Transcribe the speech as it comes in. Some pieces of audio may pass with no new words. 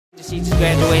She just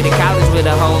graduated college with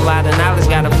a whole lot of knowledge.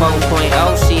 Got a 4.0,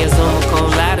 she a Zuma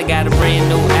cum laude. Got a brand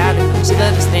new Audi. She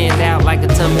love to stand out like a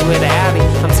tummy with an Audi.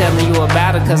 I'm telling you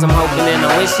about her cause I'm hoping and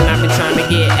I'm wishing. I've been trying to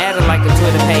get at her like a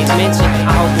Twitter page mention.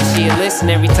 I'm hoping she'll listen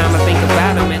every time I think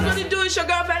about her, man. What you do? It's your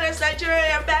girlfriend EAstside Toni.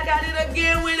 I'm back at it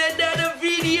again with another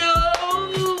video.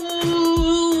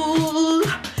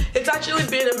 It's actually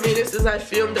been a minute since I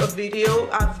filmed a video.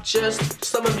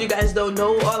 Some of you guys don't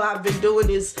know, all I've been doing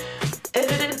is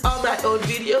editing all my own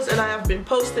videos and I have been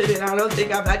posting it. I don't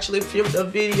think I've actually filmed a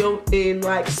video in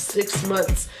like 6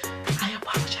 months. I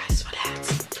apologize for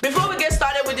that. Before we get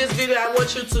started with this video, I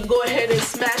want you to go ahead and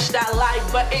smash that like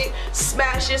button.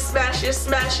 Smash it, smash it,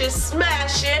 smash it,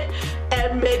 smash it.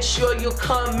 And make sure you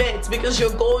comment because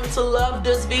you're going to love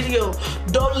this video.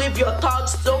 Don't leave your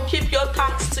thoughts, don't keep your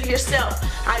thoughts to yourself.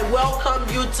 I welcome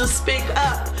you to speak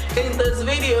up in this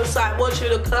video, so I want you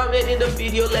to comment in the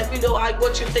video. Let me know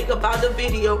what you think about the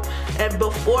video. And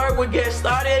before we get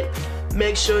started,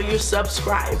 make sure you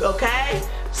subscribe, okay?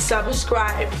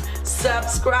 Subscribe,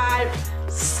 subscribe,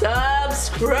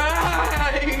 subscribe.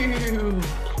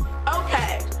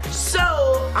 Okay. So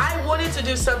I wanted to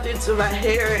do something to my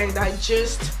hair and I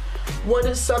just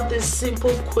wanted something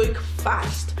simple, quick,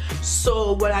 fast.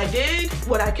 So what I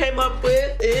came up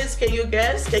with is, can you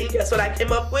guess what I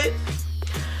came up with?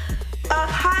 A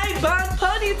high bun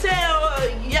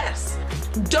ponytail, yes.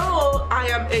 Though I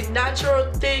am a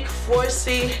natural, thick,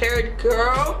 4C haired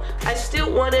girl, I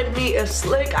still wanted me a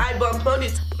slick high bun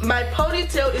ponytail. My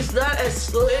ponytail is not as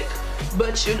slick,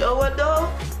 but you know what though?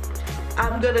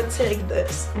 I'm gonna take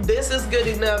this. This is good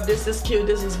enough. This is cute.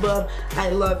 This is bum. I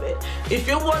love it. If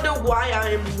you wonder why I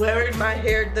am wearing my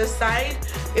hair this side,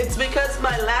 it's because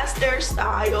my last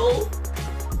hairstyle,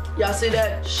 y'all see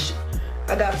that?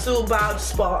 I got 2 bob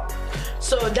spot.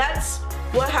 So that's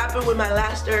what happened with my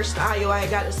last hairstyle. I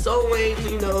got it sewing,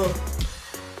 you know.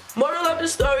 Moral of the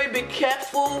story, be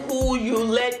careful who you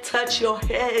let touch your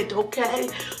head, okay?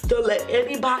 Don't let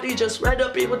anybody, just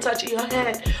random people touching your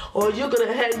head, or you're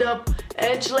gonna end up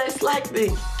edgeless like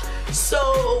me.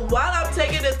 So while I'm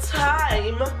taking the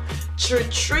time to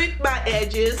treat my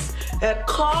edges and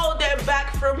call them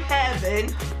back from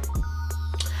heaven,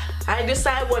 I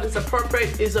decide what is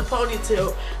appropriate is a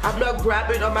ponytail. I'm not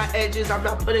grabbing on my edges, I'm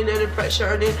not putting any pressure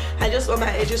on it. I just want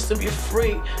my edges to be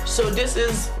free. So this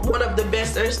is one of the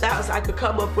best hairstyles I could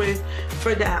come up with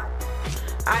for now.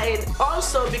 And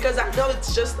also, because I know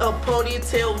it's just a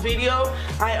ponytail video,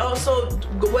 I also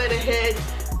went ahead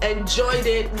and joined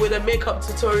it with a makeup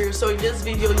tutorial. So in this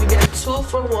video you get 2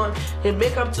 for 1, a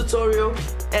makeup tutorial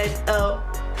and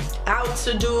how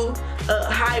to do a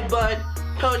high bun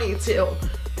ponytail.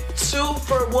 2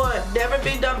 for 1, never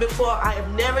been done before. I have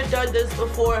never done this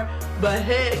before, but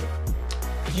hey,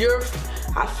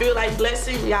 I feel like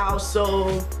blessing y'all, so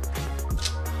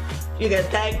you can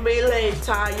thank me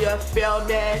later. You feel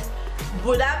me?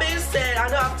 With that being said, I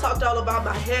know I've talked all about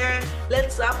my hair.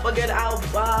 Let's not forget how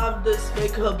bomb this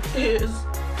makeup is.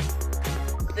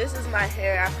 This is my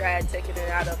hair after I had taken it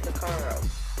out of the cornrow.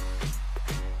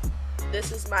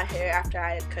 This is my hair after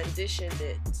I had conditioned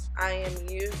it. I am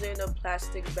using a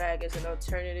plastic bag as an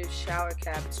alternative shower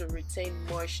cap to retain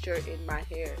moisture in my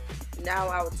hair. Now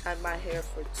I will tie my hair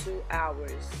for 2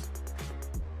 hours.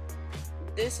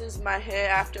 This is my hair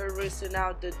after rinsing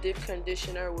out the deep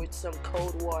conditioner with some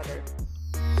cold water.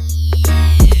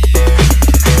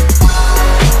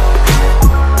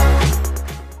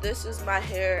 This is my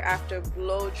hair after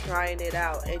blow drying it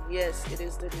out, and yes, it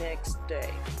is the next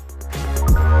day.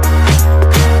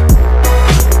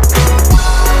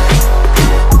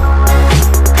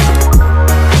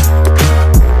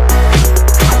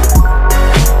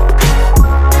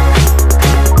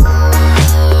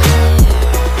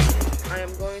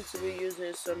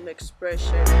 Some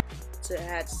expression to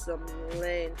add some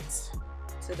length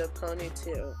to the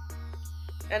ponytail.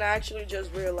 And I actually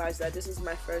just realized that this is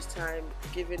my first time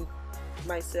giving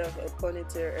myself a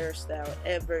ponytail hairstyle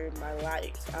ever in my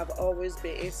life. I've always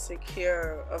been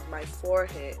insecure of my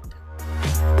forehead.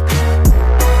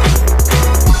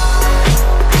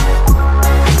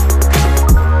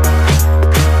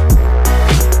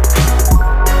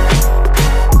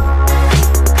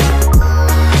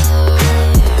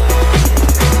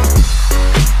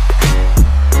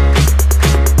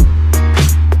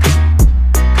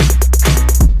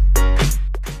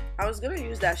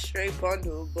 That straight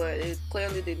bundle, but it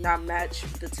clearly did not match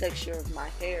the texture of my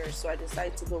hair, so I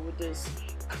decided to go with this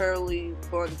curly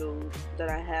bundle that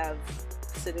I have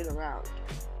sitting around.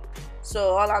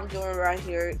 So all I'm doing right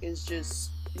here is just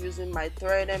using my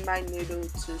thread and my needle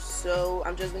to sew.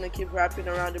 I'm just gonna keep wrapping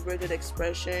around the braided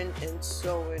expression and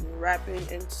sewing, wrapping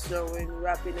and sewing,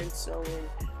 wrapping and sewing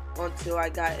until I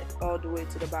got it all the way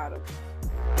to the bottom.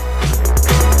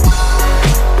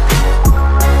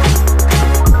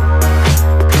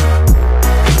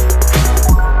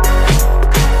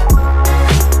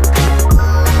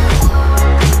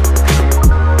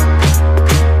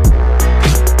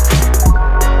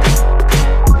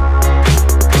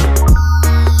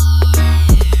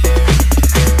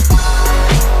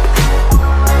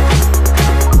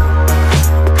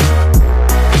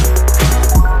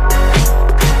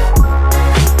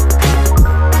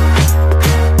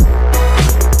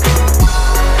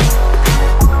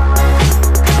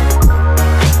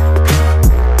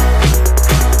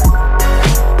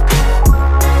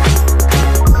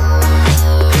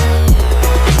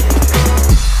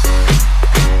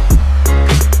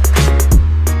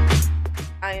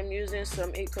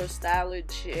 Some EcoStyler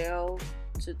gel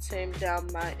to tame down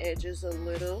my edges a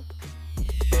little.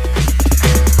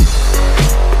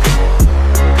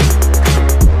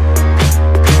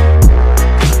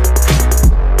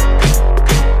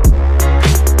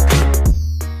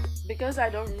 Because I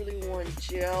don't really want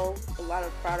gel, a lot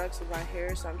of products in my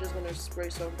hair, so I'm just going to spray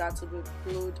some Dr.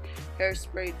 Blue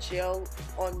hairspray gel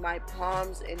on my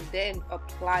palms and then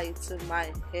apply it to my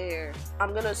hair.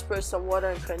 I'm going to spray some water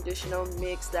and conditioner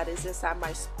mix that is inside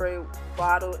my spray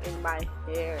bottle in my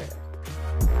hair.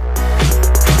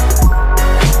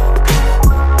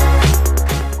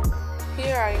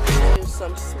 Here I'm using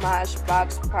some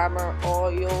Smashbox Primer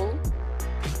Oil.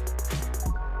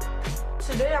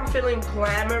 Today I'm feeling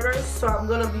glamorous, so I'm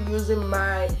gonna be using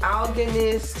my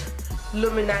Alganist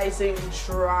Luminizing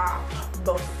Drop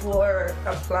before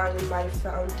applying my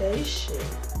foundation.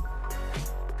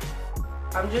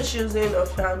 I'm just using a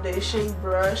foundation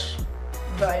brush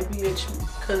by BH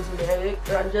Cosmetic,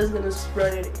 and I'm just gonna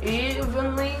spread it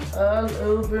evenly all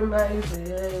over my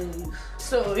face.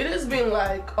 So it has been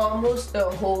like almost a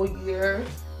whole year,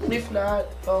 if not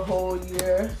a whole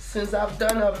year, since I've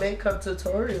done a makeup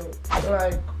tutorial.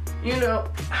 Like, you know,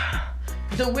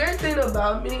 the weird thing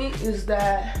about me is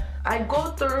that I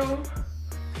go through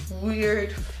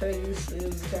weird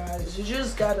phases, guys. You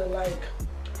just gotta, like,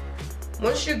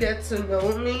 once you get to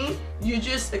know me, you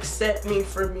just accept me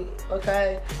for me,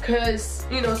 okay? Because,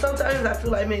 you know, sometimes I feel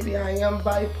like maybe I am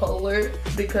bipolar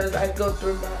because I go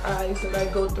through my highs and I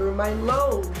go through my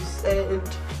lows. And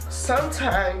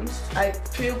sometimes I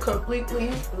feel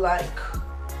completely, like,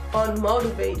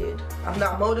 unmotivated. I'm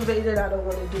not motivated. I don't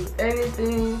want to do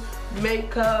anything.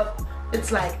 Makeup. It's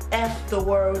like F the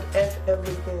world, F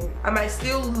everything. I might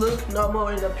still look normal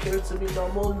and appear to be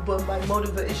normal, but my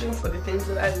motivation for the things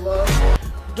that I love,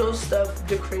 those stuff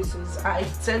decreases. I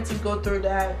tend to go through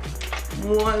that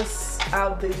once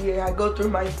out the year. I go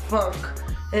through my funk.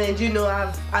 And you know,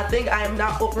 I think I am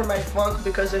not over my funk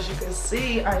because, as you can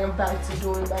see, I am back to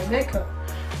doing my makeup.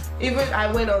 Even I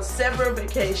went on several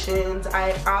vacations,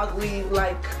 I hardly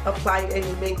like applied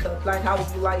any makeup. Like I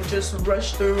would like just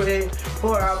rush through it,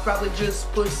 or I'll probably just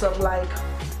put some like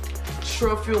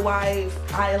trophy wife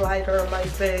highlighter on my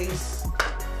face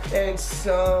and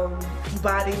some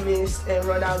body mist and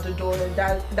run out the door. And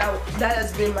that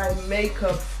has been my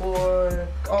makeup for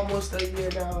almost a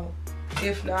year now,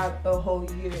 if not a whole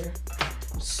year.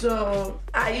 So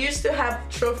I used to have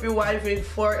trophy wife in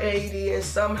 480 and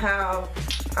somehow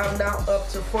I'm now up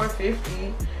to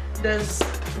 450.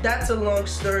 That's a long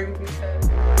story because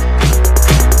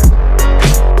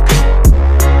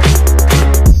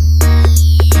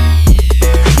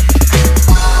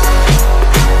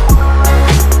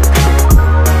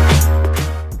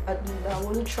I did not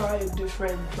want to try a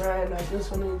different brand. I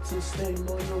just wanted to stay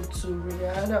loyal to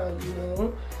Rihanna, you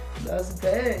know? That's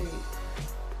bad.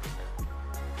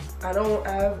 I don't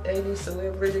have any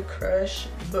celebrity crush,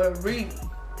 but really.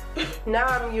 Now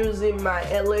I'm using my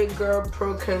LA Girl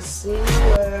Pro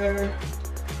Concealer,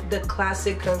 the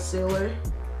classic concealer.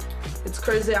 It's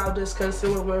crazy how this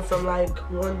concealer went from like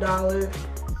 $1,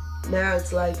 now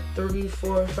it's like $3,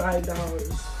 $4,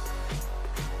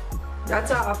 $5.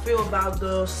 That's how I feel about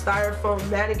the styrofoam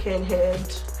mannequin head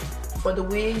for the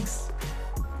wigs.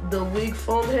 The wig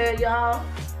foam head, y'all.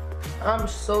 I'm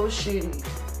so shitty.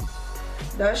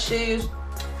 That shit is,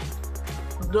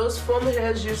 those foam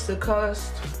heads used to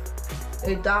cost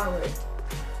 $1.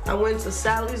 I went to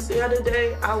Sally's the other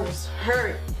day, I was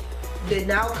hurt. They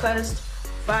now cost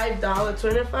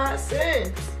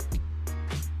 $5.25.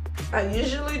 I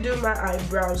usually do my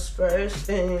eyebrows first,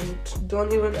 and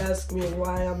don't even ask me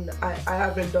why I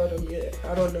haven't done them yet.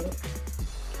 I don't know.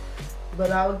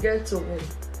 But I'll get to it.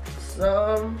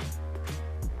 Some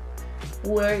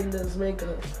wearing this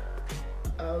makeup.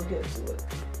 I'll get to it.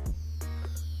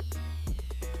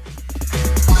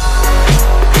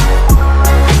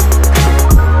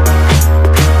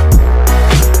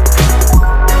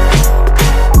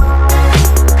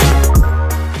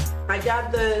 I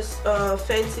got this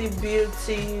Fenty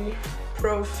Beauty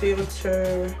Pro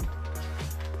Filter.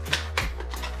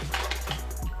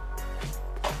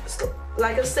 It's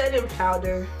like a setting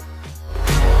powder.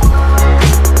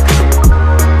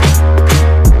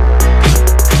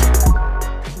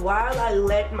 While I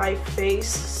let my face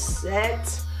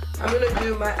set, I'm gonna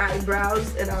do my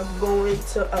eyebrows, and I'm going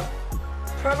to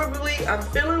I'm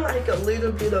feeling like a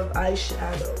little bit of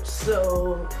eyeshadow,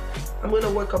 so I'm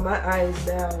gonna work on my eyes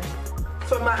now.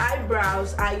 For my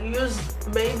eyebrows, I use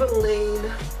Maybelline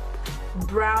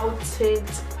Brow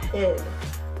Tint Pen.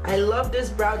 I love this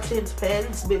brow tint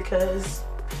pens because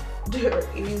they're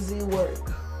easy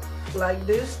work. Like,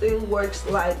 this thing works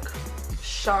like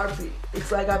Sharpie.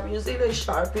 It's like I'm using a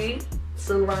Sharpie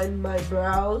to line my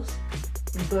brows,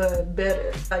 but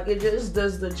better. Like, it just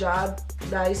does the job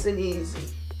nice and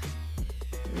easy.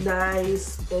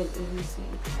 Nice and easy.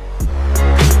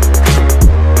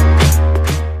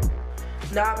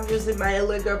 Now I'm using my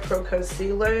Elegant Pro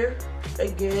Concealer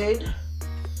again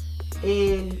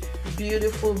in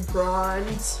beautiful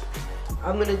bronze.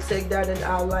 I'm gonna take that and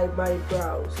outline my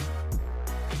brows.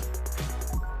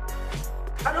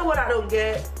 I know what I don't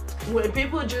get. When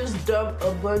people just dump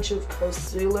a bunch of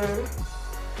concealer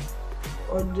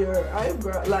on their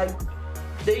eyebrow, like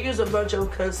they use a bunch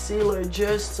of concealer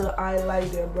just to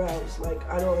highlight their brows. Like,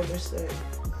 I don't understand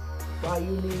why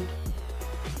you need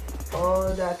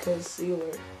all that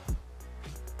concealer.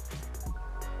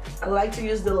 I like to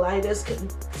use the lightest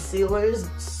concealers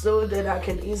so that I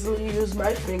can easily use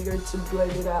my finger to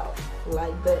blend it out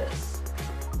like this.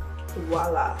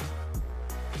 Voila.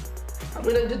 I'm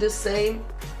gonna do the same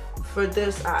for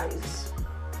this eyes.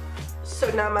 So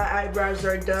now my eyebrows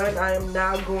are done. I am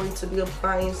now going to be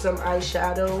applying some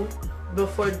eyeshadow.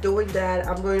 Before doing that,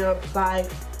 I'm going to apply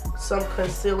some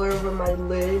concealer over my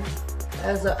lid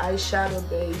as an eyeshadow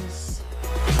base.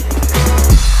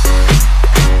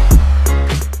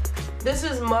 This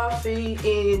is Morphe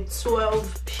in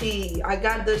 12P. I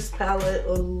got this palette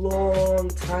a long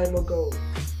time ago.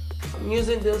 I'm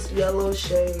using this yellow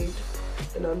shade,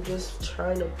 and I'm just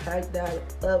trying to pack that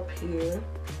up here.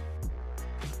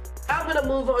 I'm gonna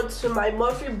move on to my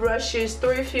Morphe brushes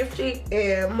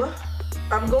 350M.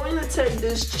 I'm going to take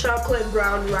this chocolate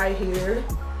brown right here,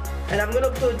 and I'm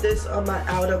gonna put this on my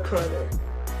outer corner.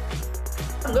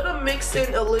 I'm gonna mix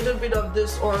in a little bit of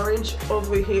this orange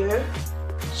over here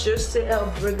just to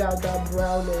help bring out that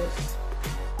brownness.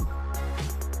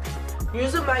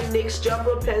 Using my NYX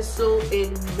Jumbo Pencil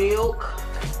in Milk.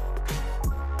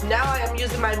 Now I am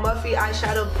using my Morphe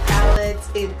eyeshadow palette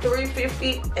in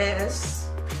 350S.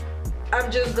 I'm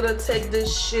just gonna take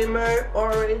this shimmer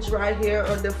orange right here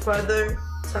on the further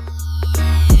top.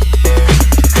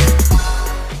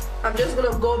 I'm just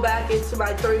gonna go back into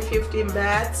my 350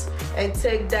 matte and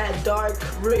take that dark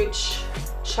rich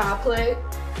chocolate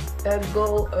and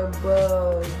go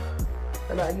above,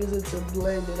 and I use it to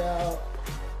blend it out.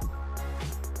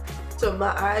 So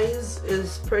my eyes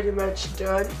is pretty much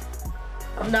done.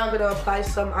 I'm now gonna apply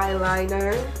some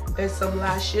eyeliner and some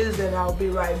lashes, and I'll be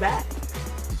right back.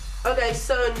 Okay,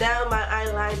 so now my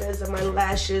eyeliners and my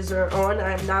lashes are on.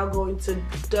 I'm now going to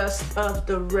dust off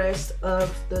the rest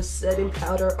of the setting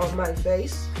powder on my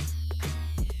face.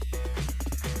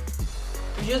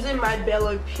 Using my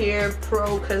Bella Pierre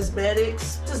Pro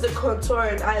Cosmetics. This is the Contour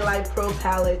and Highlight Pro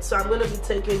palette. So I'm going to be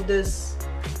taking this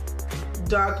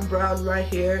dark brown right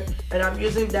here, and I'm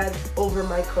using that over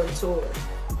my contour.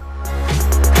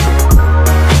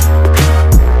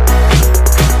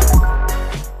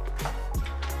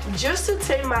 Just to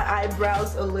tame my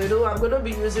eyebrows a little, I'm going to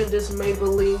be using this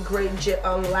Maybelline Great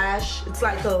Gel Lash. It's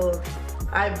like a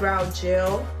eyebrow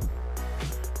gel.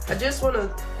 I just want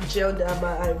to gel down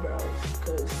my eyebrows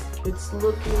because it's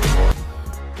looking...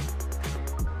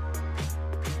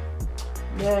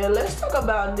 Man, let's talk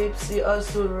about Nipsey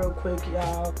Hussle real quick,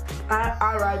 y'all.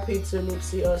 R.I.P. to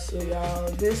Nipsey Hussle,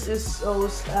 y'all. This is so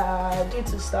sad. We need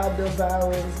to stop the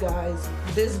violence, guys.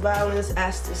 This violence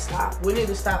has to stop. We need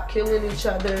to stop killing each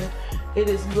other. It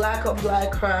is black on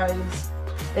black crimes.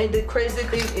 And the crazy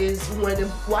thing is, when a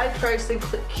white person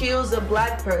kills a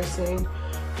black person,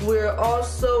 we're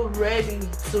also ready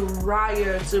to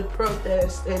riot, to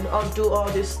protest, and do all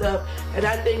this stuff. And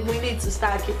I think we need to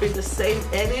start keeping the same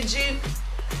energy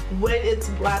when it's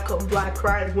black on black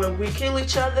crime. When we kill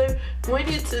each other, we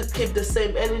need to keep the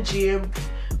same energy and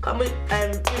come in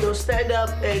and, you know, stand up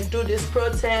and do this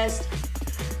protest.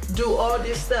 do all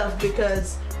this stuff,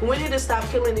 because we need to stop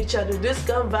killing each other. This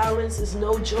gun violence is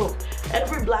no joke.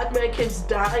 Every black man keeps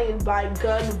dying by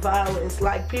gun violence.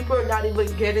 Like, people are not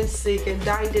even getting sick and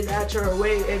dying the natural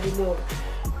way anymore.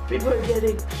 People are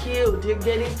getting killed. They're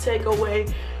getting taken away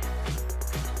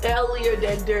earlier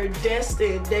than they're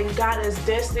destined, than God has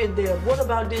destined them. What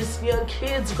about these young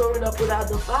kids growing up without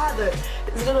the father?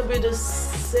 It's gonna be the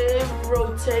same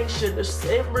rotation, the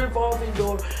same revolving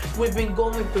door we've been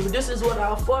going through. This is what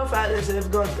our forefathers have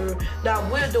gone through. Now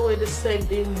we're doing the same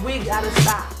thing. We gotta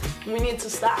stop. We need to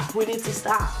stop. We need to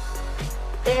stop.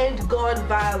 End gun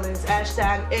violence.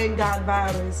 Hashtag end gun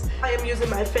violence. I am using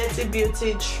my Fenty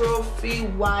Beauty Trophy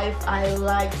Wife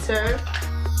highlighter.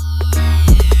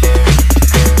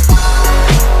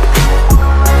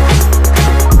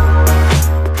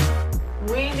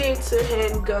 To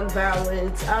end gun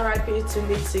violence. RIP to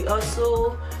Nipsey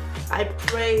Hussle. I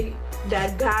pray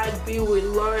that God be with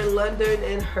Lauren London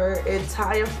and her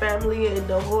entire family, and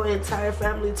the whole entire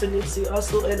family to Nipsey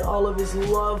Hussle and all of his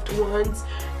loved ones,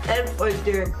 and for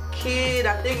their kid.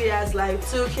 I think he has like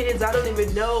 2 kids, I don't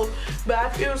even know, but I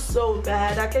feel so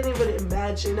bad. I can't even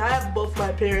imagine. I have both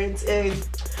my parents and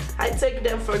I take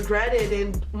them for granted,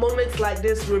 and moments like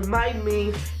this remind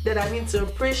me that I need to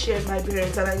appreciate my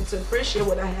parents and I need to appreciate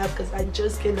what I have, because I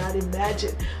just cannot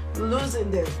imagine losing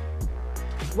them.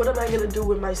 What am I gonna do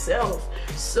with myself?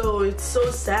 So it's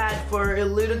so sad for a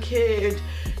little kid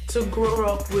to grow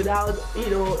up without, you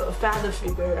know, a father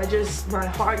figure. My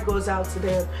heart goes out to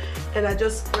them, and I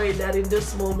just pray that in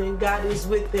this moment God is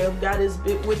with them, God is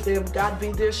with them, God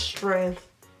be their strength.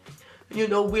 You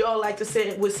know, we all like to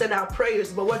say we send out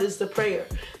prayers, but what is the prayer?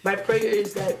 My prayer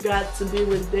is that God to be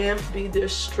with them, be their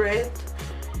strength,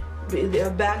 be their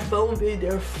backbone, be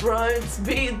their front,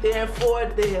 be there for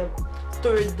them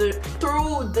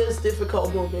through this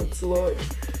difficult moment, Lord.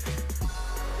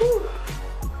 Whew.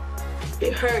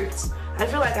 It hurts. I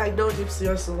feel like I know Nipsey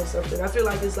Hussle or something. I feel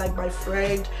like it's like my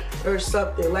friend or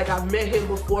something. Like I've met him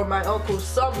before, my uncle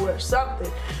somewhere,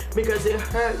 something. Because it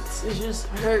hurts. It just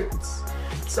hurts.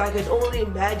 So I can only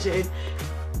imagine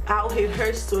how it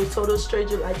hurts to a total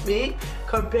stranger like me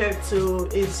compared to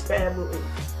his family.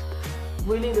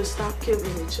 We need to stop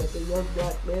killing each other, young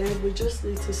black men. We just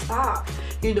need to stop.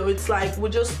 You know, it's like we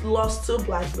just lost 2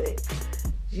 black men.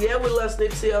 Yeah, we lost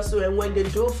Nipsey Hussle, and when they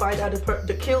do find out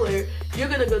the killer, you're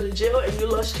gonna go to jail and you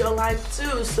lost your life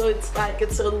too. So it's like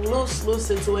it's a lose-lose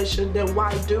situation. Then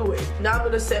why do it? Now I'm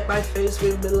gonna set my face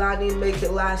with Milani Make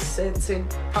It Last Scenting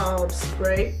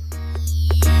spray.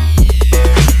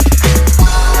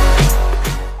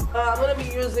 I'm gonna be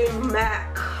using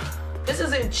MAC. This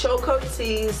is in Choco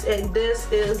Teas, and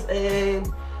this is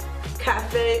in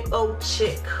Cafe Au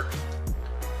Chic.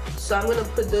 So I'm gonna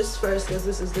put this first because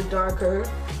this is the darker.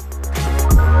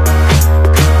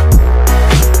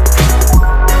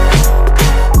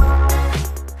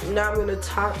 Now I'm gonna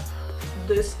top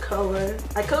this color.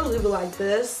 I could leave it like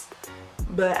this,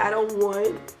 but I don't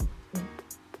want,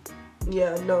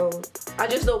 yeah, no. I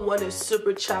just don't want it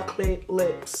super chocolate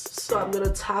lips. So I'm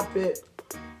gonna top it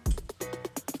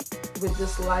with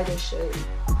this lighter shade.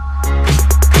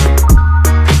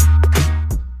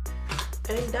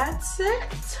 And that's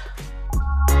it.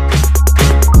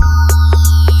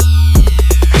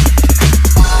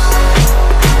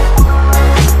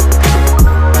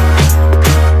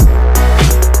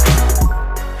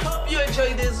 Hope you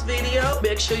enjoyed this video.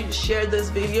 Make sure you share this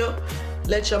video.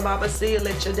 Let your mama see it,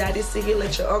 let your daddy see it,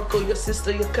 let your uncle, your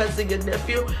sister, your cousin, your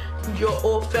nephew, your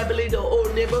whole family, the whole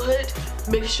neighborhood.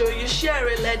 Make sure you share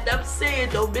it, let them see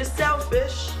it. Don't be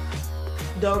selfish.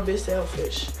 Don't be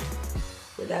selfish.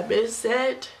 With that being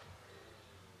said,